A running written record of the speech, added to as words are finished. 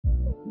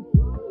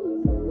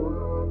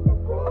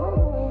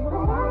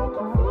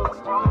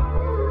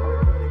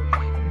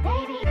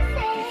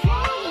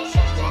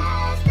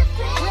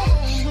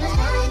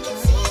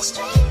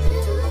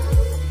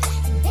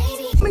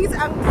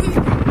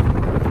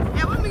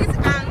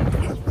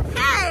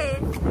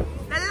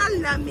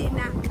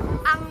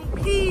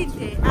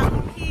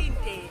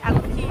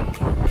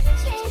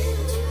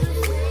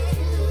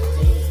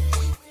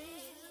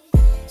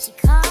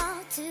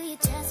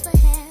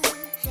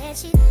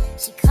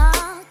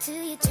to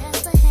you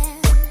just for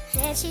him.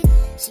 Yeah, she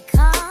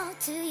called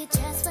to you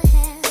just for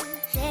him.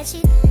 Yeah,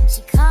 she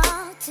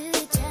called to you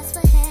just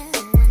for him.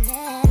 One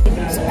day.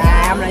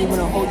 I'm not even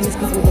gonna hold this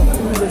because the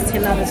food was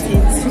 10 out of 10.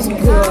 Too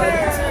good.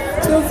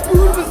 The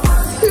food was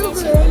too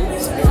good.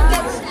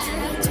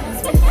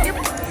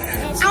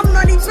 I'm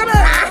not even gonna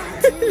lie.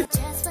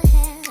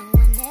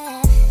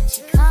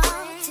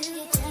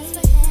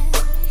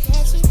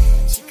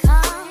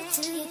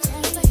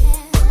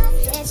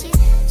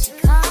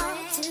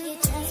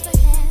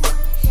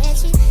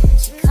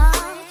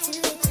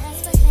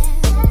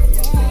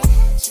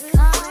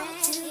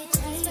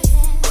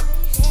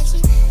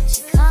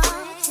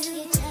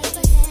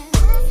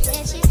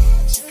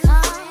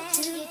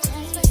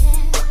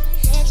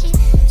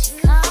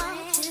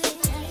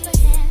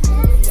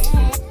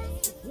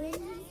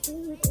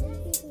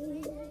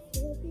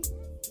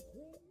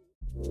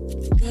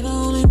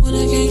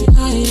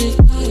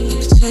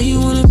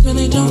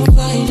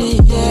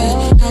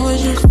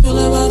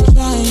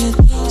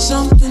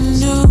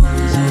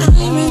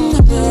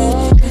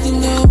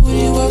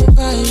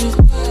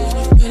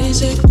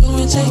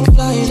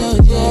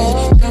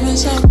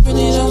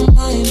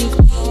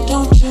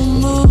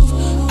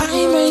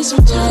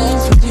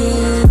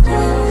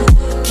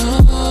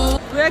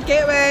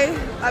 Gateway.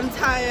 I'm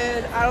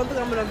tired. I don't think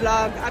I'm gonna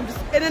vlog. I'm just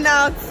in and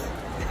out.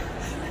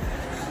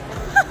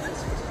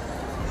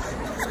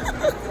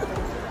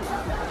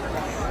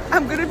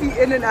 I'm gonna be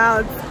in and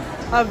out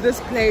of this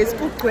place.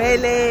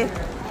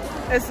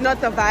 It's not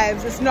the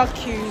vibes. It's not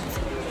cute.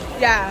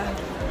 Yeah.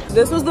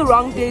 This was the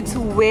wrong day to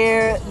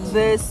wear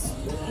this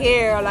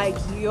hair. Like,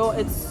 yo,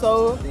 it's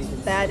so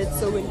bad. It's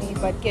so windy.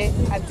 But okay,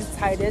 I've just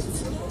tied it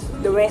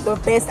the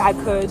best I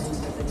could.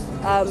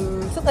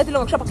 So I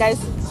didn't shop, guys.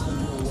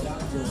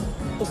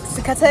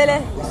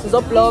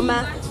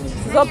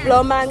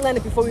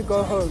 Before we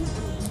go home.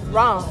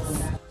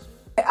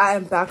 I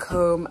am back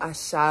home. I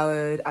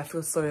showered. I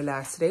feel so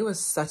relaxed. Today was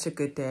such a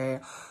good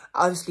day.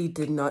 I obviously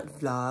did not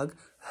vlog.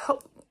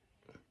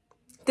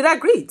 Did I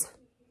greet?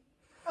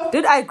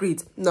 Did I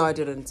greet? No, I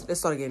didn't. Let's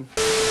start again.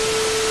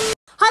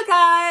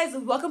 Hi guys,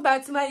 welcome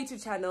back to my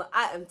YouTube channel.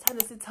 I am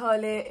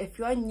Thandokajobe. If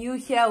you are new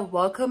here,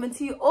 welcome, and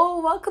to you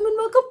all, welcome and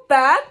welcome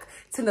back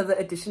to another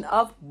edition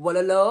of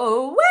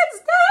Wololo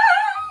Wednesday.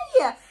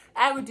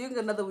 And we're doing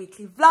another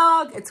weekly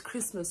vlog. It's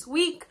Christmas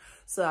week,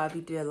 so I'll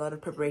be doing a lot of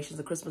preparations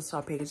for Christmas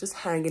shopping and just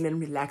hanging and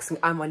relaxing.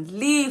 I'm on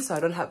leave, so I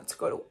don't have to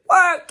go to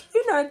work,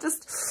 you know,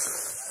 just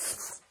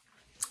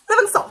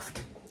living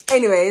soft.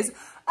 Anyways,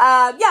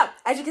 yeah,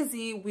 as you can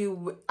see,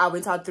 I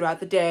went out throughout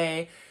the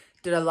day,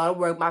 did a lot of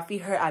work. My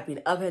feet hurt. I've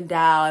been up and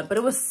down, but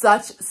it was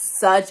such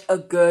a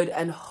good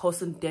and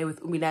wholesome day with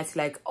Uminati.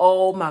 Like,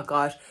 oh my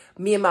gosh,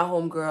 me and my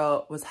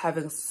homegirl was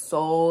having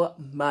so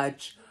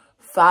much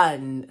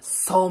fun,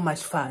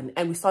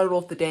 and we started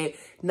off the day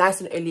nice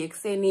and early.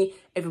 Exeni,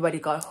 everybody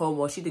got home.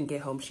 Well, she didn't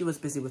get home. She was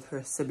busy with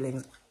her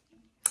siblings.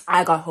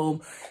 I got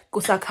home.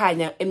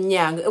 Kusakanya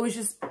emnyang. It was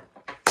just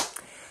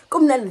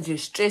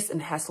stress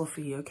and hassle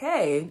for you.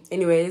 Okay,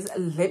 anyways,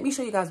 let me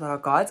show you guys what I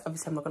got.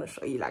 Obviously I'm not gonna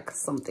show you like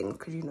something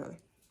because you know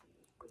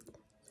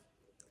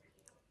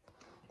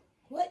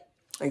what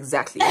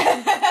exactly. So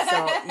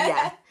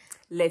yeah,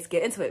 let's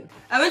get into it.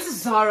 I went to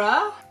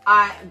Zara.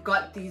 I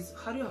got these,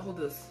 how do you hold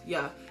this?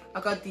 Yeah,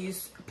 I got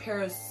these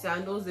pair of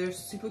sandals. They're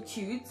super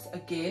cute.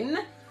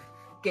 Again,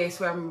 guess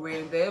where I'm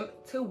wearing them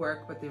to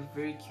work, but they're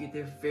very cute.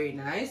 They're very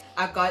nice.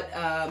 I got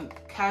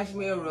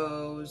cashmere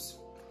rose.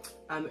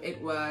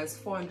 It was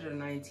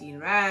 419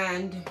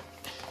 rand,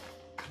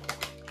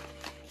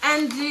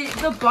 and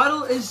the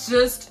bottle is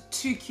just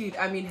too cute.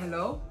 I mean,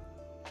 hello,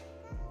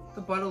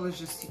 the bottle is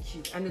just too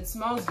cute, and it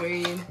smells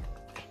very,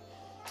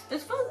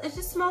 it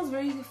just smells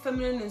very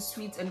feminine and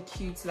sweet and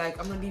cute. Like,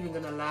 I'm not even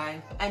gonna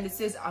lie. And it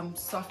says I'm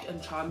soft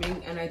and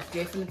charming, and I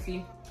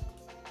definitely,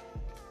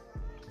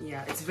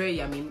 yeah, it's very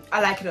yummy. I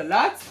like it a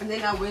lot. And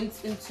then I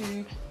went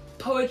into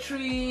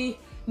poetry.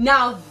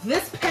 Now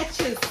this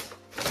patches,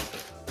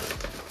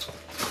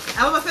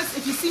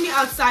 if you see me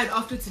outside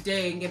after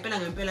today,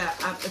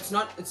 it's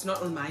not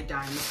on my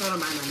dime, it's not on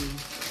my money.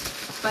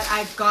 But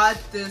I got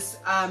this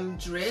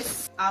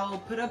dress. I will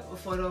put up a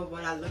photo of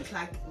what I look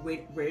like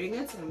wearing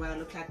it and what I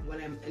look like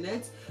when I'm in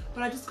it.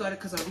 But I just got it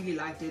because I really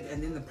liked it,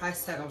 and then the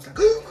price tag, I was like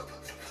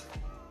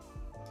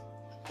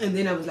and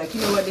then I was like,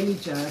 you know what, let me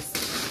just,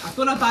 I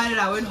thought about it.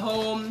 I went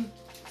home,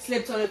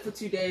 slept on it for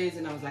 2 days,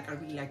 and I was like, I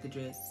really like the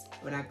dress.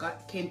 When I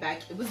came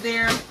back, it was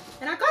there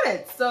and I got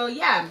it. So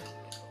yeah,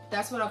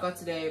 that's what I got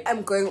today.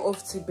 I'm going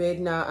off to bed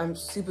now. I'm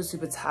super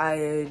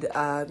tired.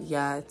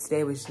 Yeah,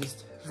 today was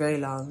just very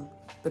long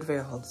but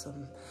very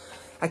wholesome.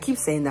 I keep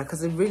saying that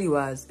because it really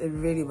was. It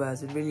really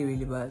was.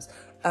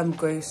 I'm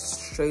going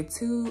straight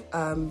to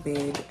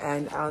bed,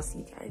 and I'll see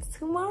you guys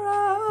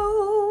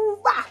tomorrow.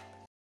 Bye.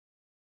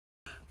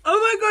 Oh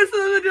my gosh,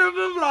 another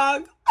different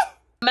vlog.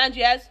 Man,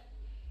 yes,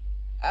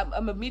 I'm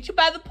gonna meet you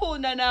by the pool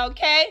now,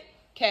 okay?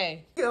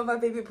 Okay. You know, my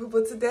baby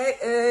poo-poo, today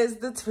is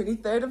the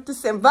 23rd of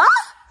December.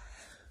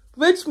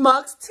 which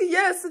marks 2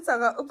 years since I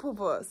got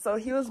Upupa. So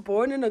he was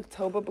born in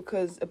October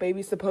because a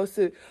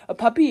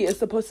puppy is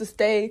supposed to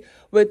stay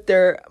with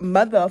their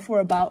mother for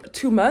about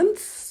 2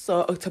 months.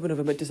 So October,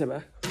 November,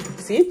 December.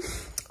 See?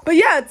 But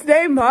yeah,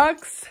 today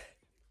marks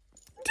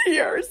 2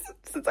 years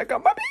since I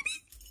got my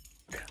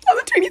baby on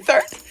the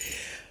 23rd.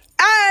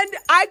 And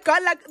I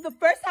got, like, the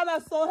first time I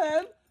saw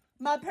him,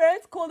 my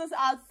parents called us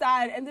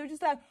outside and they were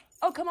just like,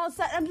 oh, come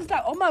outside. I'm just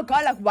like, oh my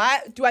God, like,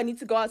 why do I need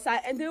to go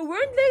outside? And they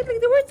weren't,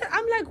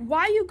 I'm like,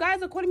 why you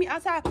guys are calling me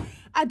outside?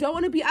 I don't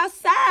want to be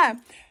outside.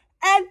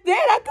 And then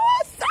I go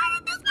outside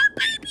and there's my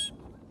baby.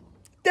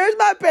 There's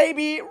my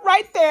baby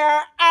right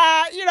there.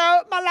 You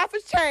know, my life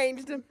has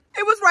changed. It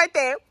was right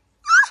there.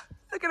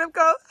 Look at him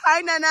go.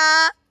 Hi,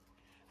 Nana.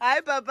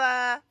 Hi,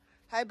 Baba.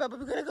 Hi, Baba.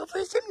 We're going to go for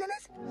a swim,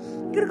 Nanas.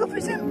 We're going to go for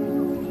a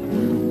swim.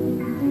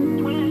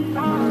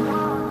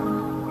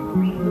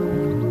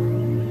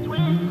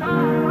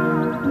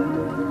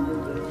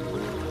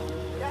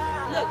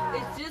 Look,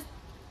 it's just...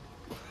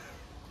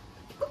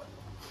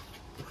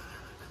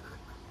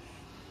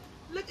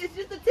 Look, it's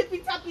just the tippy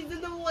tappies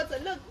in the water.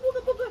 Look,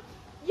 Poopa, Poopa.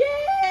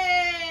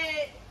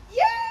 Yay!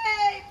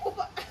 Yay!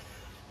 Poopa. Okay.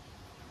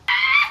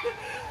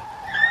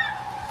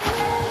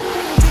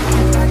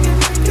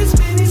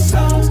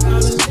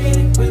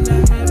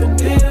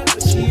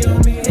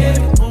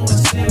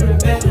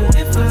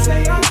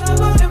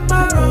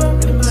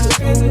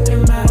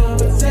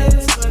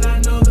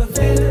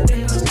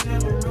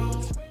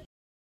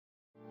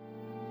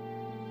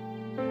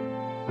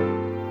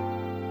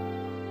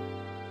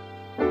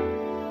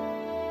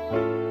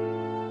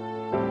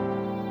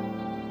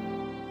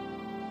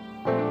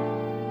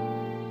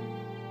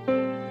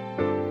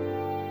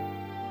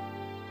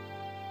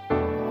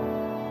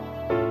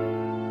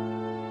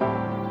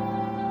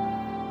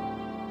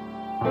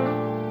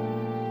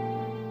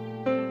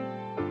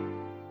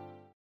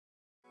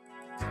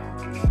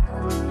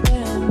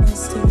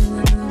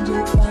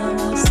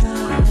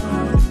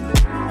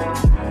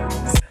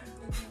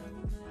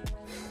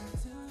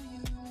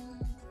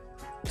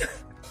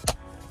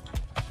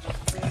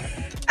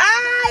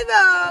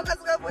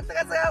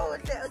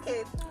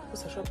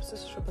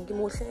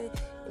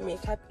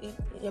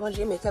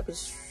 Makeup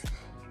is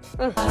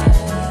they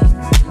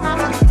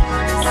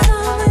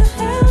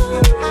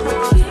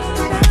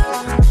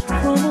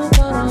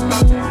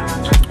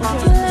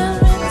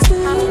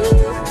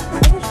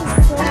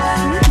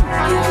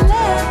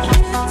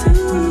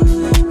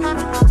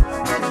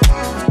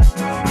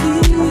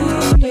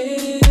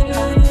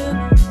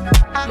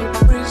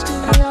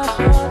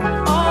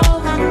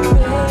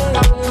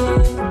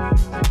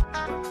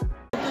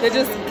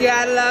just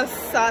gotta love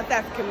South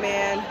Africa,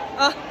 man.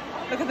 Oh,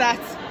 look at that.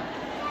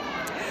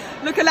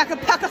 Looking like a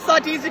pack of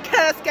sardines. You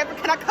can't escape it.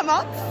 Can I come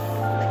out?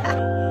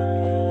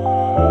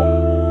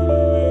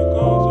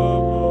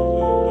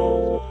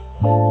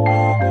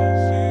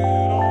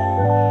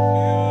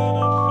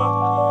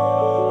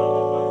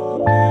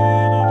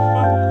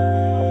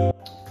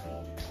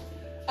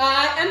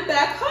 I am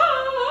back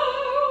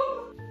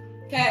home.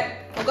 Okay,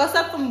 I got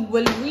stuff from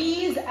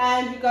Willie's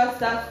and we got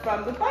stuff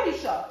from the Body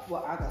Shop.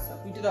 Well, I got stuff.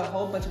 We did a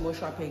whole bunch more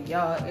shopping.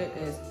 Y'all, it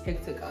is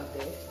hectic out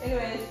there.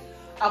 Anyways,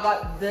 I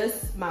got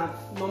this, my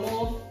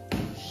normal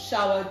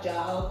shower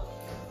gel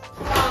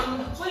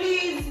from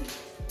Willie's.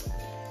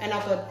 And I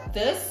got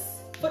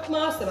this foot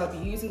mask that I'll be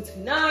using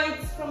tonight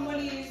from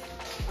Willie's.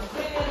 I'm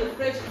putting it in the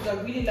fridge because I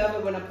really love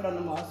it when I put on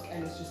a mask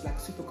and it's just like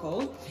super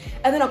cold.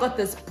 And then I got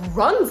this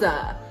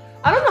bronzer.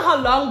 I don't know how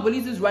long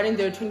Willie's is running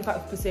their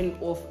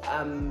 25% off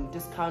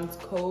discount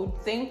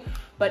code thing,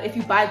 but if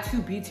you buy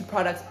 2 beauty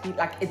products,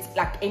 like it's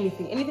like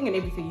anything and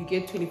everything, you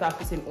get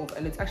 25% off,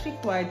 and it's actually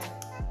quite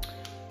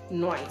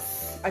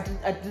nice. I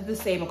did the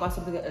same. I got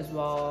something as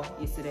well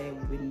yesterday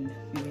when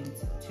we went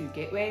to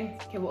Gateway.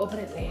 Okay, we'll open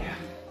it later.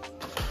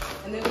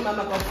 And then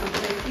Mama got some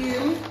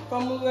perfume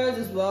from Woolworths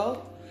as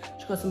well.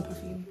 She got some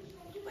perfume,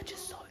 which is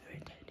so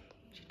irritating.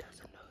 She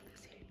doesn't know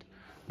this yet,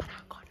 but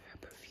I got her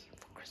perfume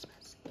for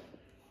Christmas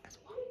as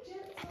well.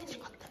 And then she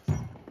got this.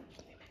 Can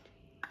you imagine?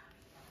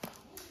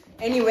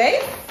 Anyway,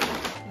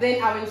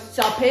 then I went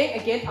shopping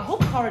again. I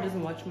hope Cara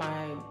doesn't watch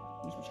my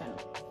YouTube channel.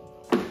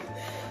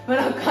 But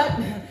I got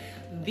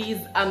these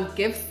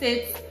gift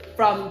sets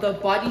from the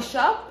Body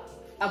Shop.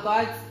 I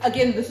got,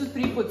 again, this was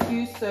 3 for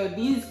 2, so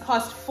these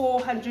cost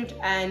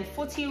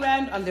 440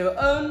 Rand on their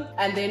own,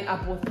 and then I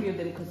bought 3 of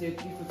them because they're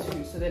 3 for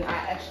 2, so then I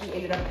actually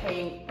ended up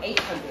paying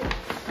 800.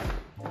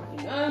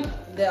 You know,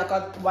 then I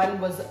got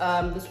one was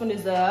this one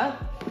is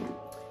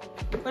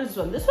what is this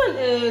one? This one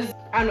is,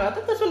 I don't know, I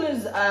think this one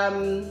is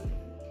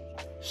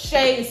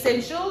Shea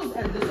Essentials,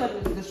 and this one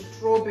is the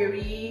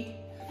strawberry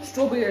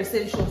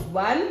essentials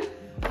one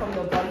from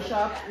the Body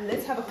Shop.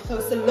 Let's have a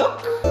closer look.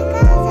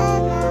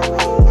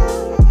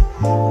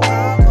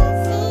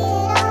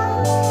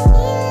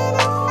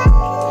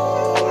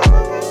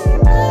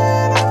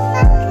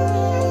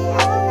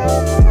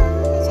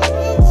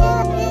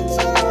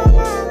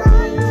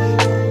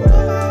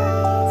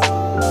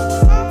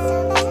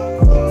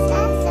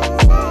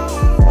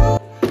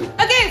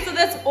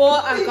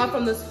 I got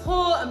from this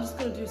haul. I'm just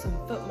gonna do some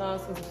foot masks.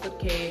 mask and some foot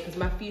care because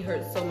my feet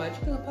hurt so much.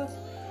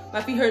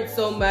 My feet hurt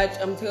so much.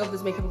 I'm gonna take off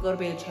this makeup and go to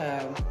bed,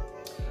 child.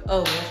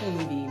 Oh, watching a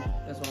movie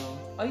as well.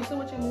 Are you still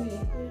watching a movie?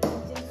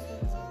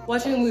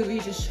 Watching a movie,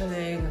 just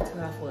chilling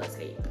until I fall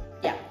asleep.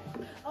 Yeah.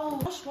 Oh,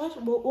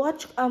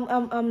 watch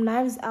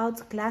Knives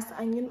Out, Glass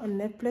Onion on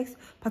Netflix.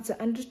 But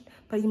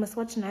you must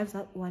watch Knives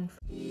Out 1.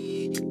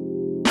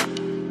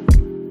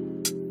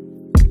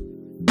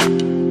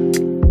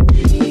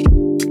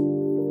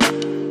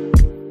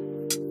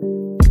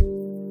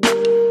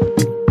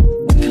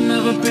 Can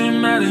never be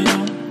mad at you.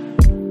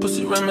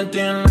 Pussy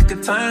remedying like a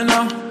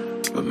Tylenol.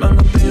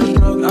 Remember being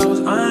broke, I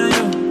was on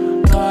you.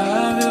 Now I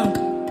have you.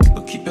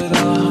 But keep it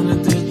all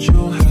 100, did you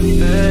have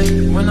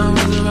it? When I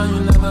was around,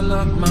 you never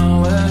looked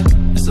my way.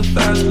 It's a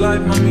fast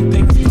life, mommy,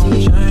 things gon'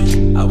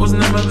 change. I was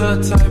never the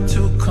type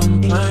to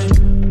complain.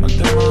 I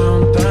did my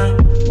own thing.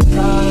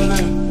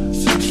 Private,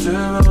 6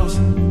 zeros.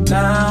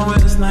 Now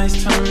it's nice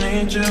to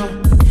meet you.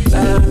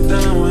 Back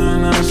then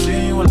when I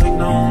see you, like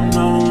no,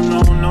 no,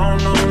 no, no,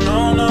 no, no,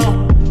 no.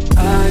 I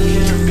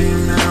can't be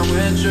mad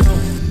with you.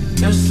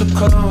 It's the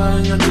color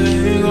en yo te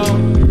digo.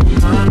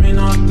 Mami,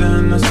 no te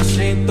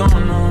necesito.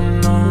 No,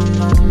 no,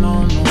 no,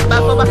 no, no.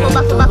 Bajo.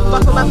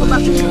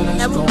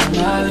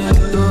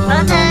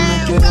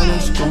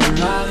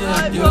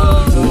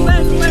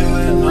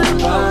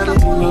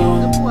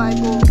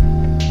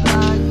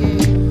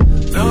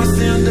 Never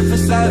see a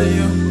different side of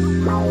you.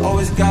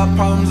 Always got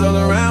problems all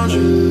around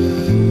you.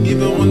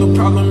 Even when the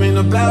problem ain't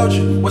about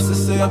you. What's to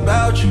say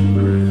about you?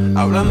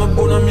 Hablando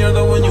pura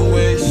mierda when you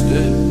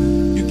wasted.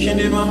 You can't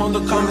even hold a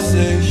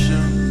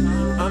conversation.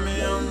 I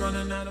mean, I'm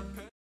running out of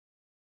pain.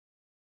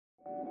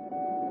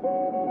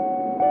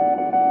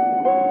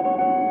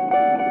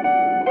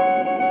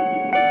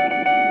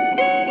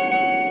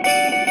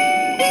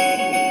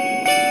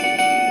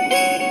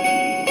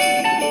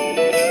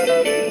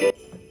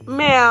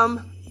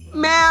 Ma'am.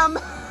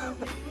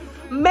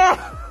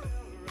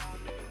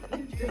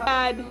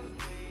 Dad.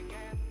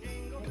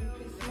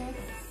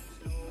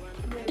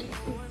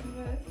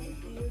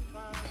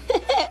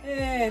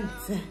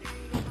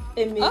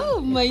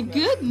 Oh my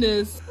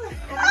goodness.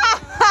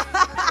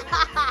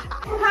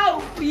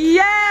 How?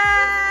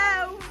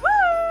 Yeah! Woo!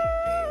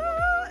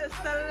 It's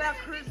the La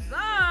Cruzade.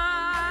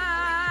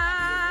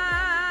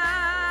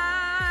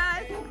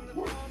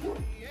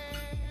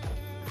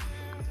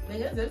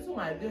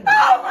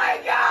 Oh my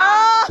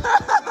god!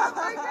 Oh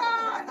my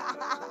god!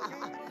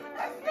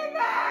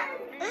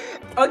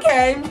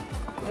 Okay.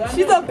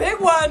 She's a big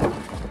one.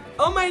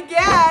 Oh my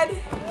god.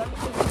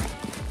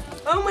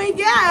 Oh my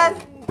god.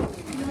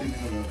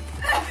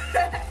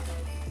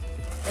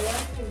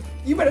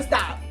 You better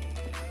stop.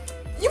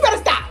 You better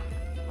stop.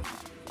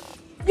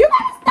 You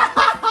better stop.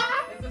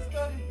 There's a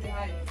story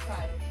behind this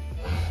time.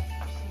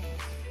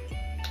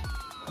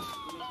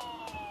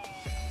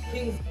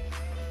 Things.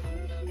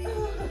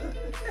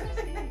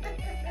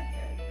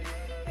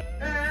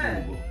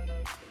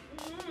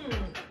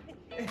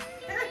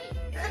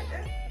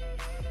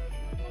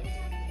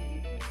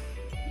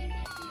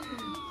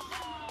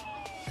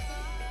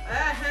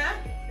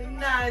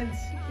 None.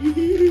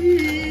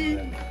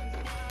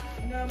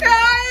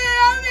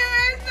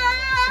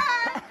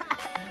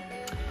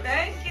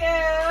 Thank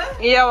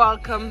you. You're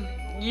welcome.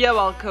 You're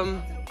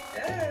welcome.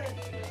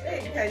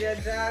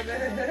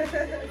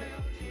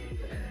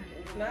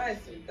 Nice.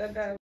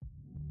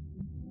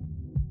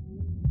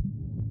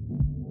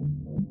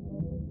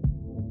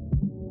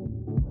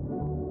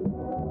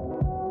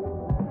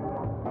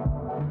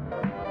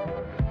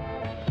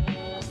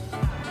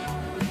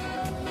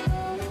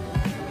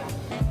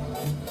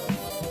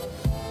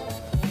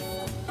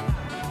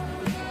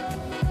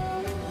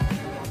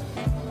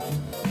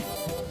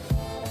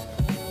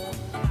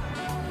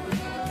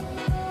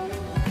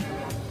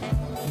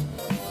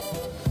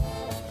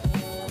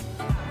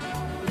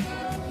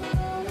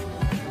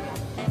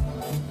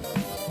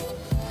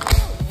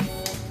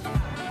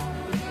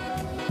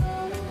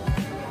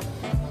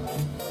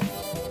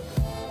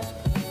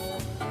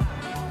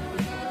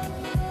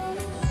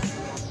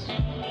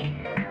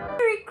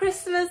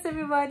 Christmas,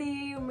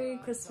 everybody. Merry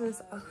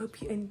Christmas. I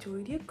hope you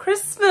enjoyed your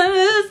Christmas.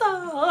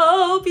 I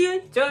hope you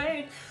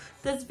enjoyed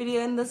this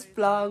video and this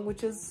vlog,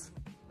 which is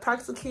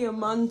practically a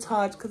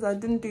montage because I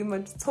didn't do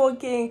much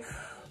talking,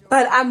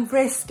 but I'm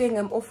resting.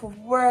 I'm off of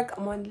work.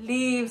 I'm on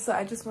leave, so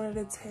I just wanted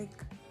to take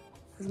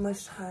as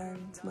much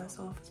time to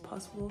myself as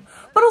possible,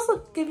 but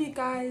also give you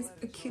guys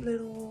a cute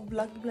little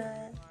vlog.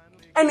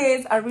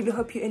 Anyways, I really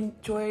hope you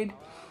enjoyed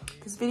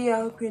this video.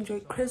 I hope you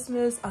enjoyed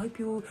Christmas. I hope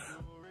you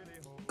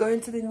go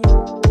into the new